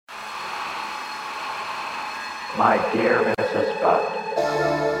My dear Mrs. Budd,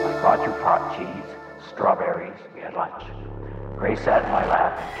 I brought you pot cheese, strawberries, we had lunch. Grace sat in my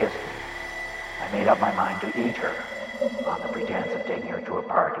lap and kissed me. I made up my mind to eat her, on the pretense of taking her to a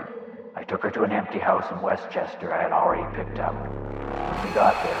party. I took her to an empty house in Westchester I had already picked up. When we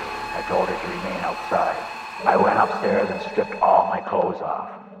got there, I told her to remain outside. I went upstairs and stripped all my clothes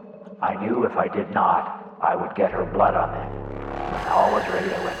off. I knew if I did not, I would get her blood on them. When all was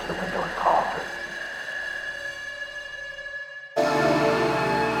ready, I went to the window and called her.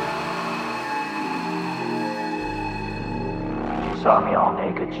 She saw me all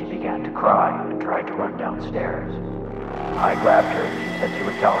naked. She began to cry and tried to run downstairs. I grabbed her and she said she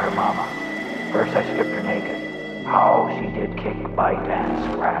would tell her mama. First I stripped her naked. How she did kick, bite,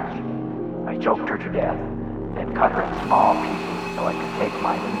 and scratch. I choked her to death, then cut her in small pieces so I could take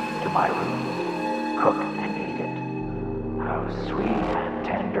my meat to my room, cook and eat it. How sweet and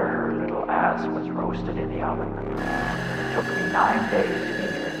tender her little ass was roasted in the oven. It took me 9 days to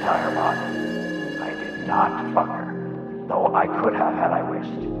eat her entire body. I did not fuck her, though I could have had I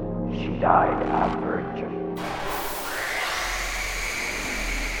wished. She died a virgin.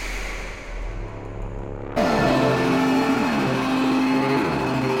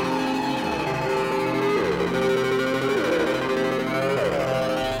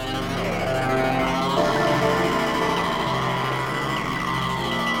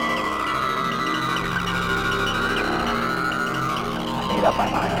 Made up my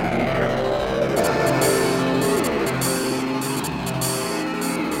mind to eat her.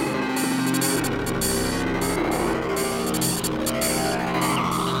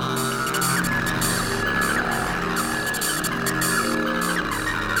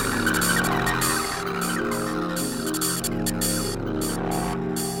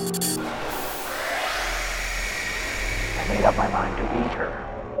 I made up my mind to eat her.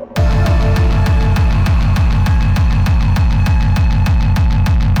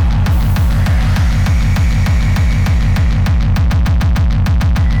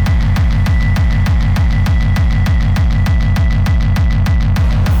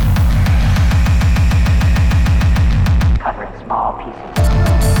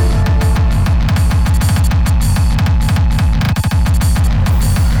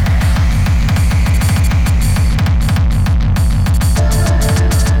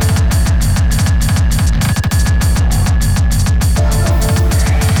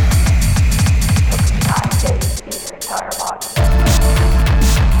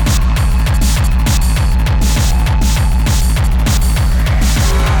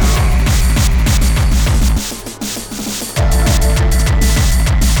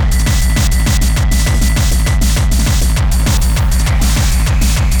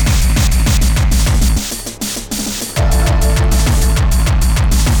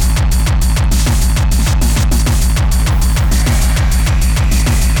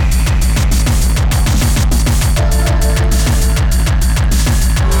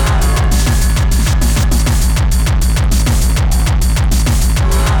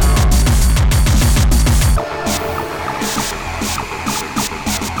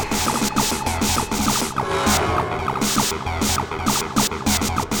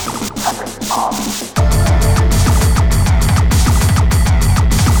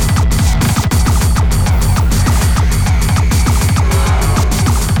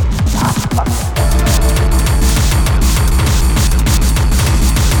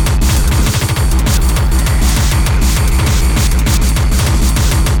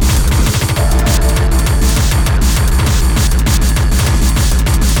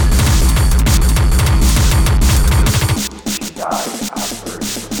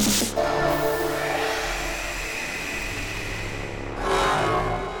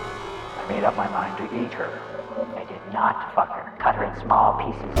 Made up my mind to eat her. I did not fuck her, cut her in small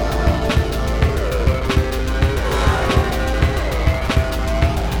pieces.